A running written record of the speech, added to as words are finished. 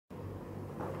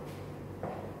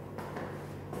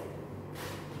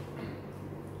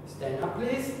Stand up,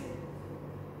 please.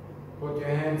 Put your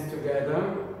hands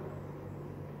together.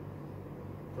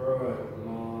 Good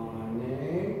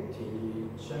morning,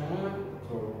 teacher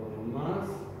Thomas.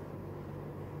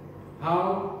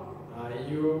 How are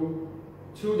you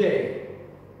today?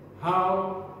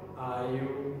 How are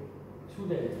you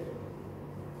today?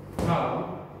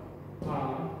 How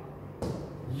are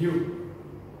you?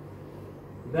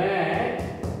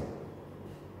 That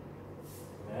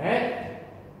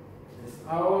is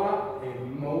our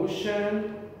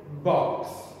emotion box.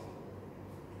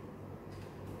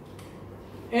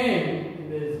 In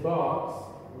this box,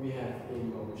 we have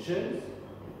emotions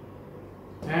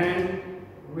and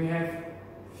we have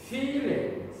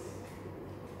feelings.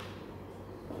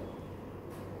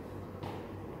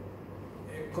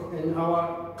 And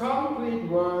our complete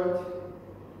word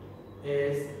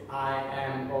is I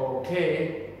am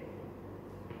okay.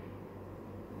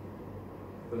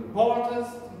 The important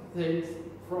things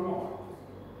from all.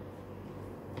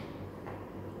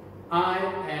 I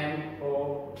am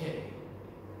okay.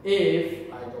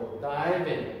 If I go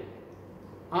diving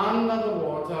under the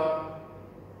water,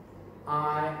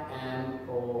 I am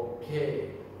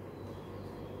okay.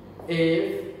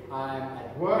 If I'm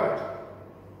at work,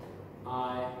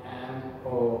 I am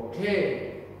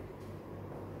okay.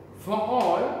 For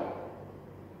all,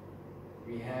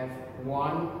 we have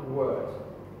one word.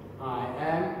 I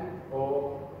am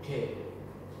okay.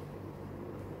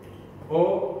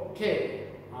 Okay.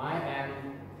 I am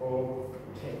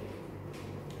okay.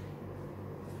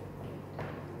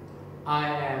 I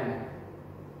am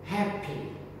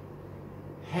happy.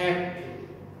 Happy.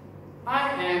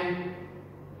 I am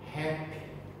happy.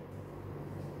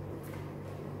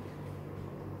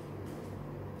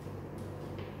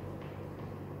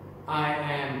 I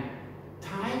am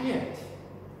tired.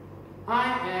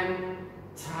 I am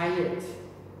tired.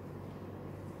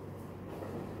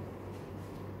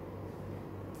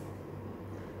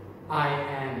 I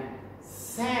am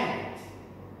sad.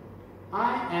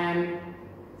 I am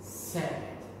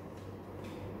sad.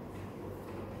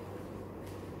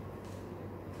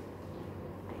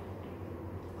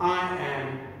 I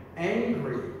am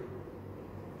angry.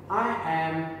 I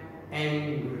am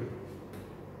angry.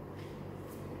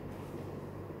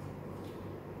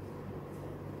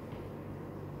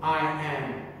 I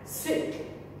am sick.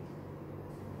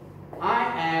 I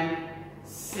am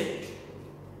sick.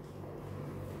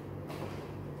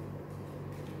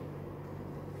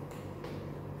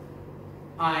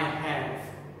 I have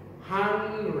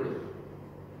hungry.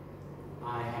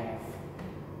 I have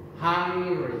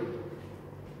hungry.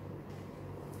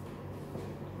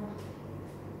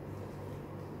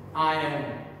 I am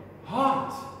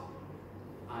hot.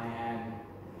 I am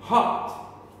hot.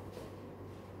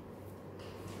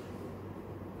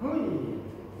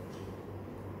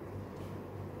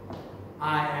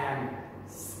 I am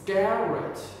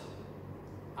scared.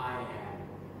 I am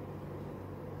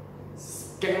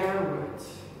scared.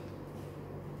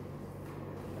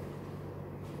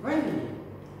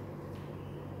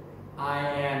 I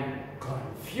am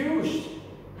confused.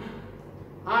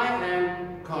 I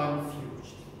am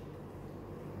confused.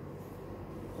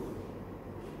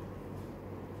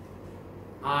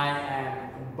 I am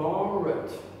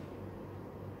bored.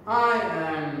 I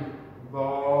am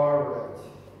bored.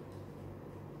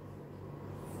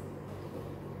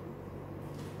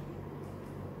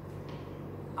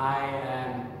 I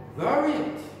am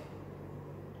worried.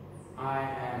 I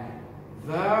am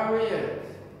worried.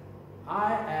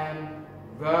 I am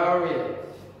worried.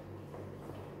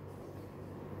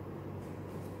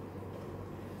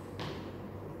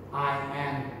 I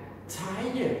am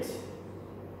tired.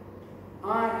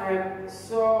 I am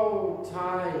so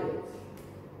tired.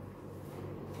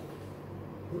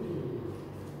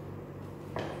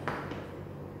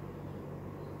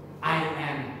 I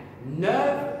am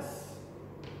nervous.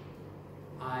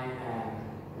 I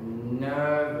am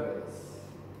nervous.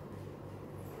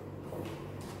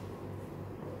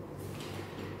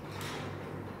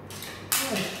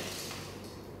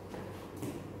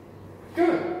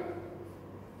 Good.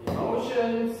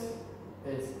 Emotions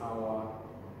is our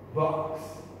box.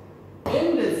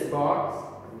 In this box,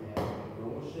 we have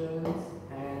emotions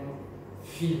and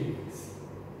feelings.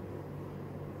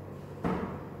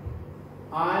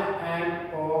 I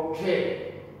am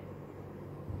okay.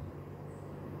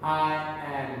 I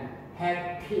am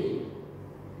happy.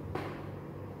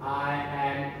 I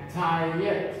am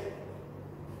tired.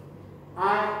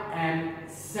 I am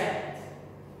sad.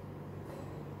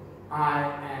 I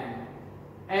am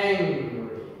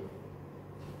angry.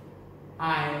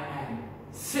 I am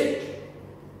sick.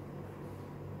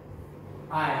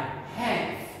 I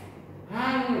have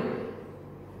hungry.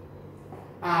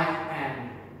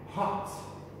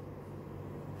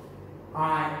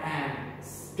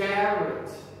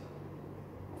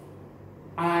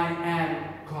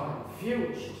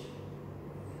 confused.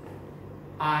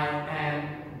 I am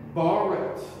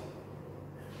bored.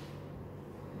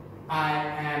 I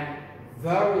am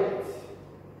worried.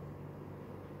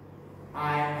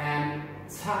 I am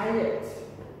tired.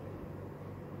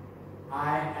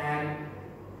 I am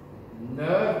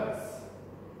nervous.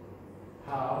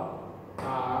 How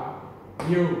are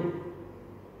you?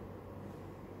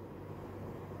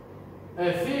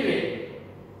 A feeling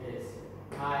is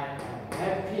I am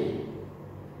happy.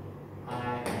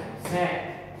 I am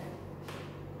sad.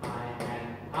 I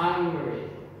am hungry.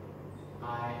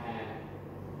 I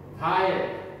am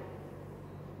tired.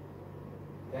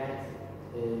 That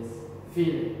is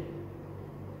feeling.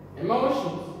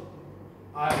 Emotions.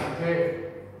 I am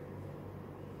okay.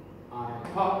 I am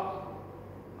hot.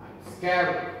 I'm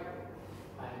scared.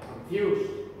 I'm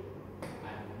confused.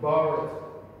 I'm bored.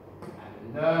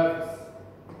 I'm nervous.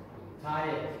 I'm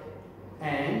tired.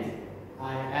 And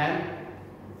I am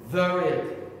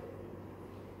worried.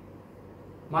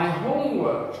 My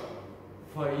homework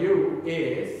for you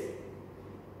is,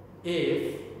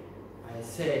 if I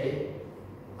say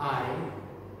I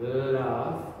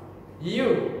love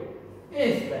you,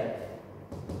 is that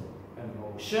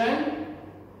emotion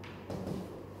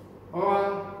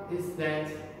or is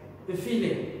that a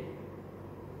feeling?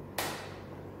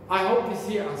 I hope to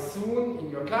see you soon in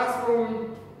your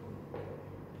classroom,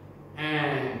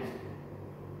 and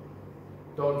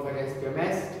don't forget your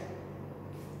mask,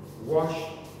 wash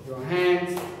your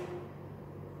hands.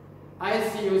 I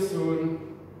see you soon.